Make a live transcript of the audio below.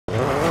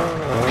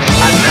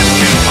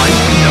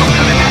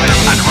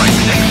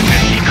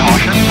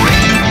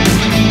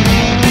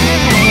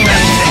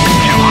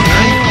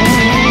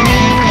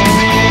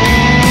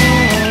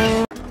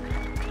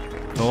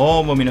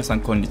も皆さ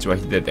んこんにちは、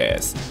ヒデで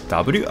す。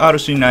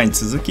 WRC9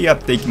 続きやっ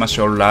ていきまし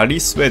ょう。ラリー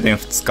スウェーデン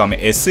2日目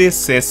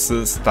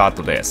SSS スター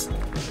トです。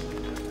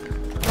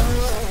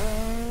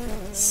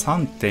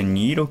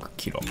 3.26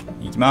 キロ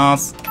いきま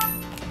す。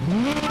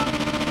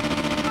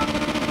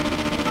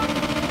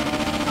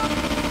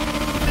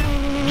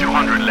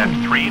200 left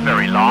 3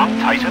 very long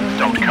tightens,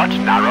 don't cut,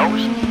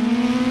 narrows.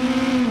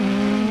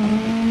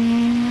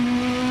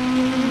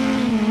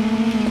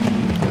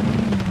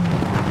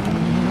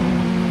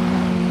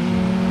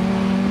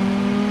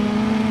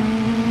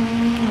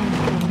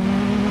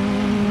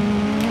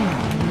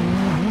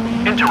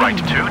 Into right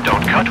 2,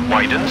 don't cut,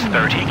 widens,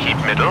 30, keep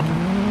middle.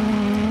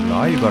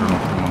 ライバルの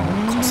車の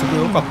加速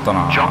良かった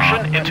な。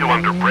 Junction into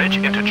under bridge,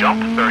 into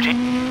jump, 30.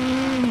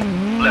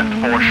 Left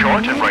 4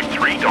 short and right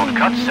 3, don't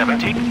cut,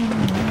 70.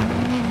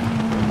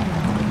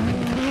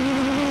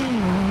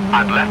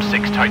 And left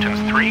 6 tightens,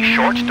 3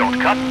 short, don't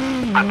cut.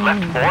 And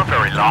left 4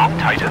 very long,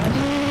 tightens.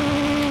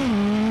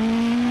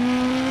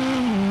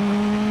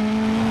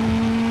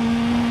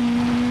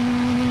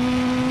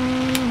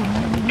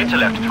 Into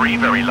left 3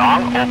 very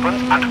long,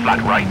 opens and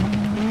flat right.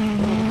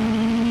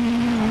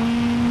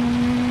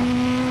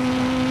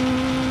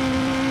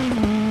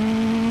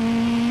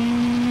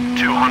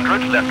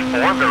 Left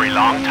 4 very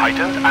long,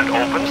 tightens and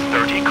opens,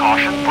 30,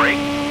 caution, brake.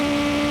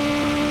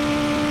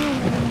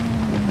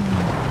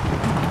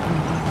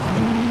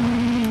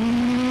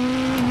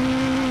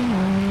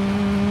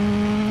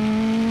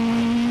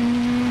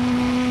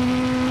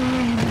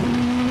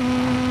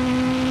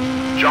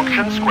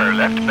 Junction, square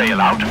left,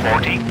 bail out,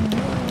 40.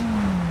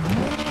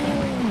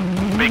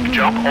 Big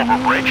jump over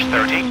bridge,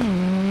 30.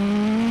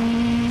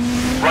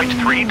 Right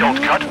 3,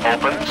 don't cut,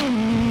 opens.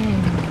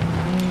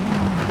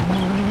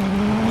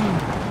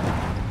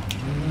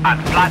 And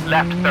flat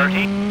left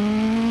 30.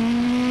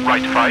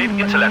 Right 5,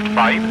 into left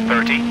 5,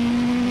 30.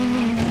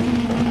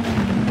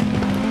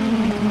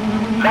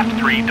 Left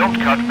 3, don't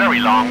cut, very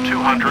long,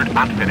 200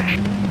 and finish.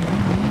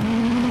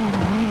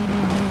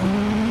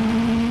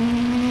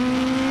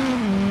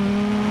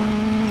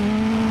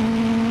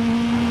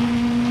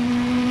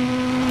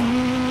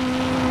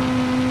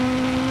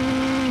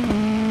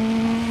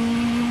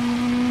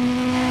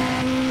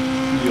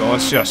よ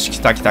しよし、来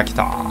た来た来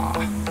た。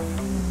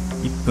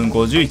1分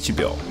51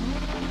秒。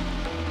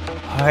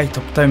はい、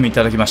トップタイムい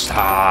ただきまし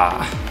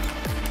た。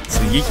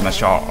次行きま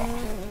しょ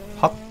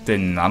う。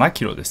 8.7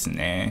 キロです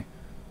ね。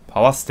パ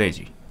ワーステー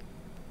ジ。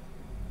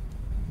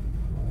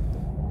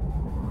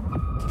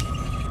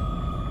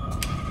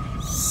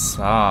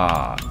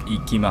さあ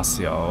行きま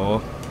す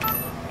よ。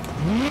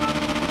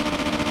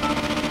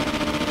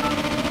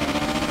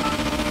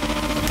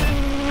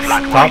スタ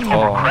ー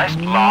ト。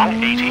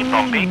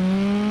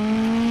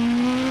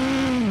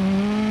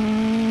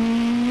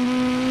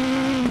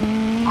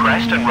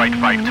Crest and right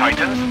 5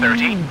 tightens,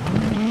 30.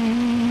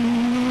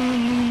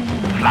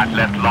 Flat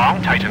left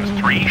long, tightens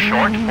 3,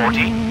 short,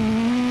 40.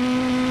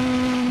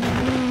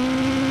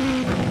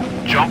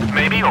 Jump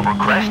maybe over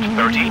crest,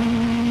 30.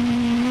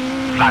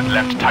 Flat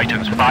left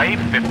tightens 5,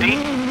 50.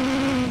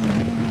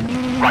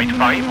 Right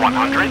 5,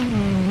 100.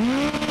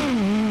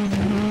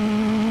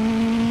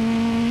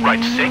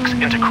 Right 6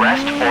 into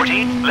crest,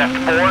 40. Left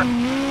 4.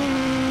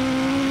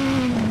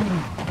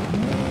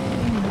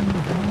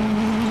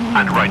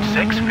 And right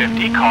 6,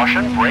 50,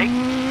 caution, brake.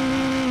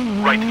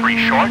 Right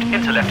 3 short,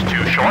 into left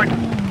 2 short.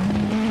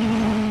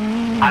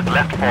 And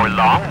left 4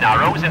 long,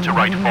 narrows, into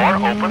right 4,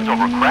 opens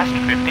over crest,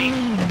 50.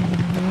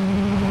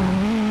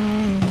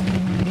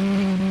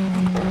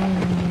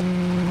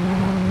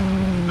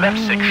 Left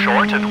 6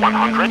 short and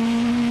 100.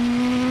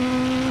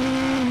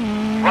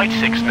 Right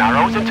 6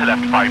 narrows, into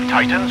left 5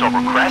 tightens, over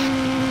crest.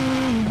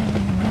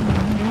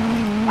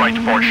 Right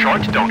 4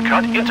 short, don't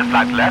cut, into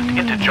flat left,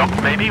 into jump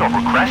maybe,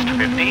 over crest,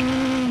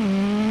 50.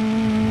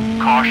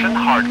 Caution,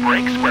 hard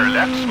brake, square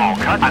left, small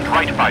cut, and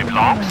right 5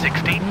 long,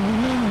 60.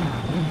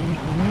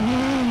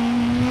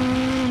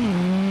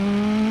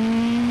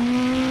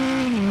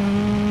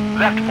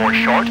 Left 4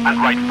 short and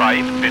right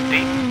 5,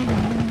 50.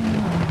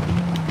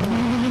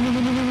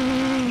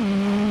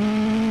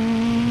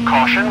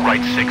 Caution,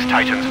 right 6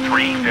 tightens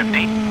 3,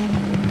 50.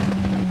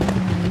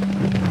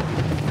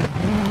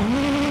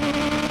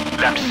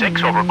 Left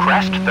 6 over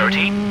crest,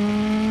 30.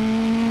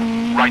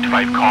 Right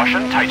 5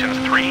 caution, tightens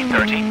 3,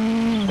 30.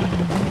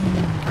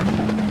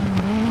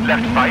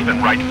 Left 5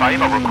 and right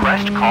 5 over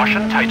crest,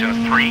 caution, tightens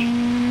 3.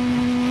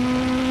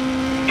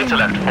 Into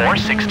left 4,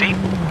 60.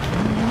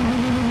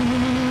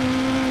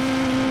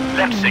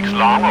 Left 6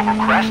 long over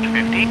crest,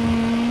 50.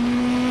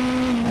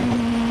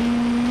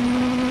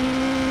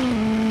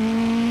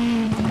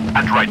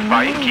 And right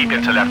 5, keep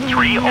into left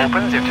 3,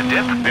 opens into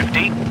dip,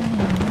 50.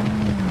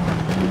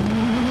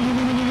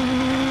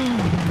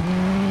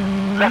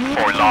 Left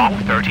 4 long,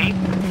 30.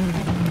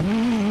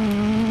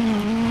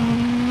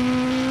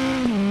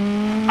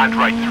 And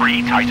right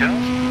 3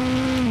 tightens.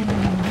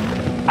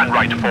 And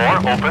right 4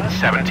 opens,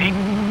 70.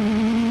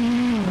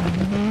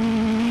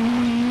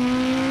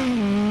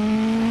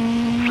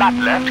 Flat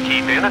left,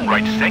 keep in, and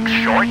right 6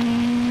 short.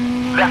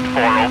 Left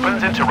 4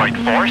 opens into right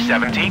 4,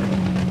 70.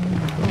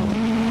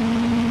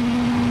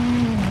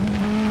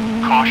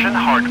 caution,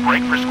 hard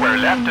brake for square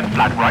left and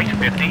flat right,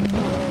 50.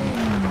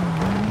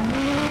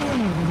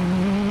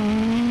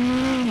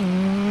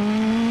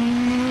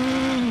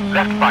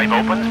 Left 5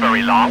 opens,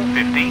 very long,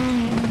 50.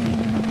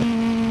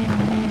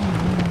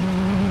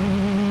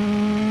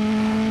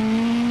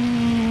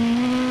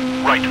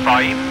 Right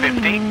 5,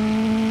 50.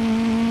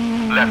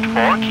 Left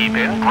 4, keep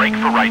in, brake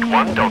for right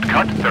 1, don't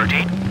cut,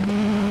 30.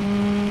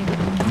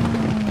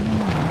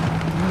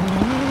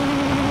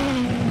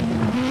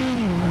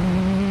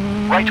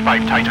 Right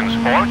 5 tightens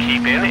 4,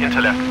 keep in,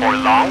 into left 4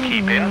 long,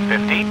 keep in,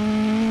 50.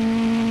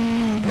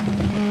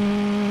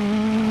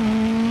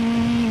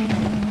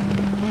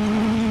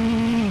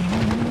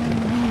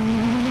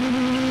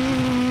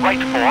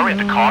 Right 4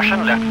 into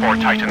caution, left 4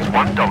 tightens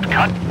 1, don't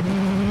cut.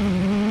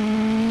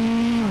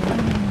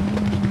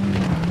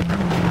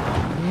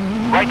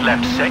 Right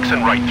left 6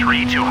 and right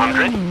 3,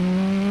 200.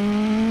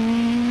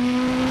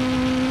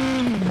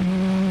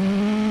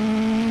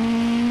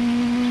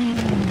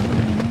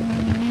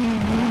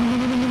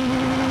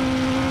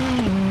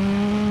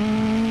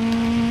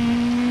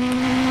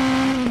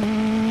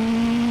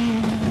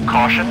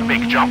 Caution,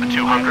 big jump,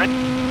 200.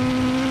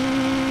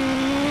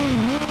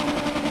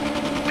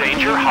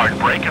 Danger, hard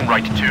brake and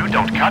right 2,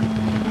 don't cut.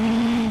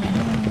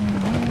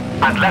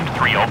 And left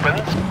 3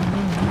 opens.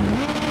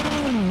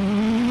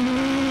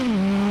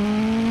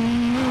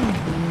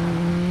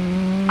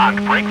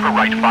 And brake for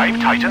right 5,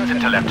 tightens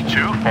into left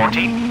 2,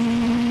 40.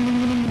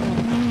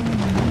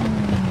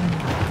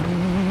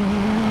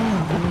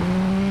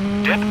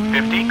 Dip,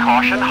 50,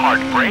 caution,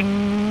 hard brake.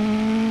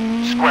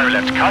 Square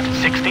left cut,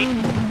 60.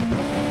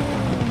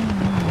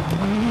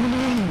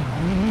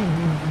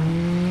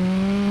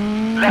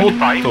 Left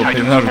 5,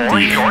 tightens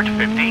 4, short,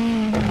 50.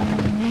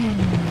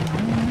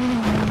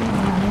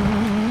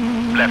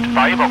 Left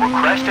 5 over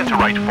crest into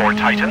right 4,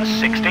 tightens,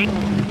 60.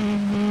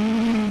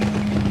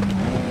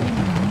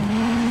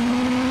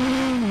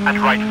 And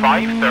right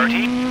 5,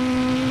 30.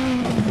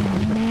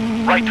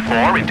 Right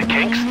 4 into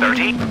kinks,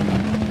 30.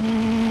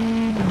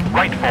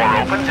 Right 4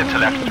 opens into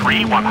left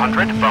 3,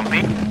 100,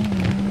 bumpy.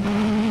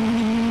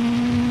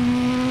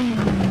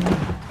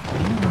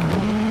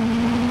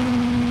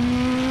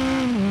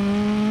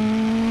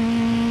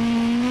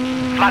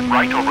 Flat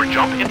right over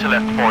jump into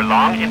left 4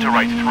 long, into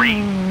right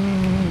 3.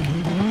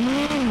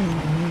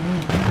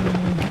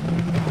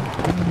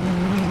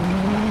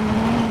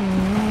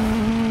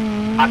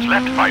 And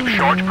left 5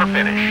 short for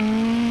finish.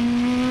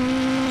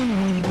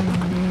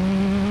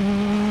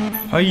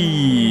 は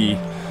い。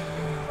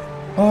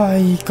ああ、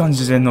いい感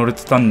じで乗れ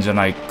てたんじゃ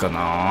ないか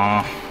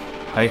な。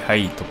はいは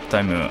い、トップ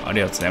タイムあ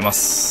りがとうございま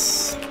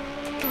す。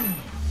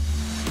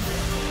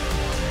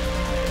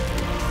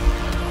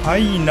は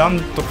い、な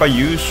んとか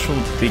優勝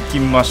でき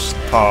まし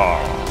た。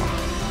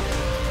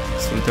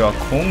それでは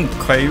今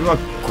回は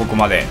ここ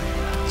まで。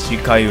次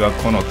回は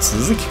この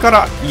続きか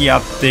らや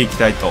っていき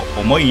たいと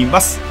思い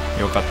ます。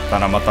よかった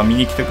らまた見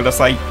に来てくだ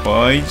さい。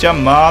はい、じゃあ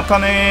また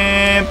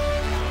ねー。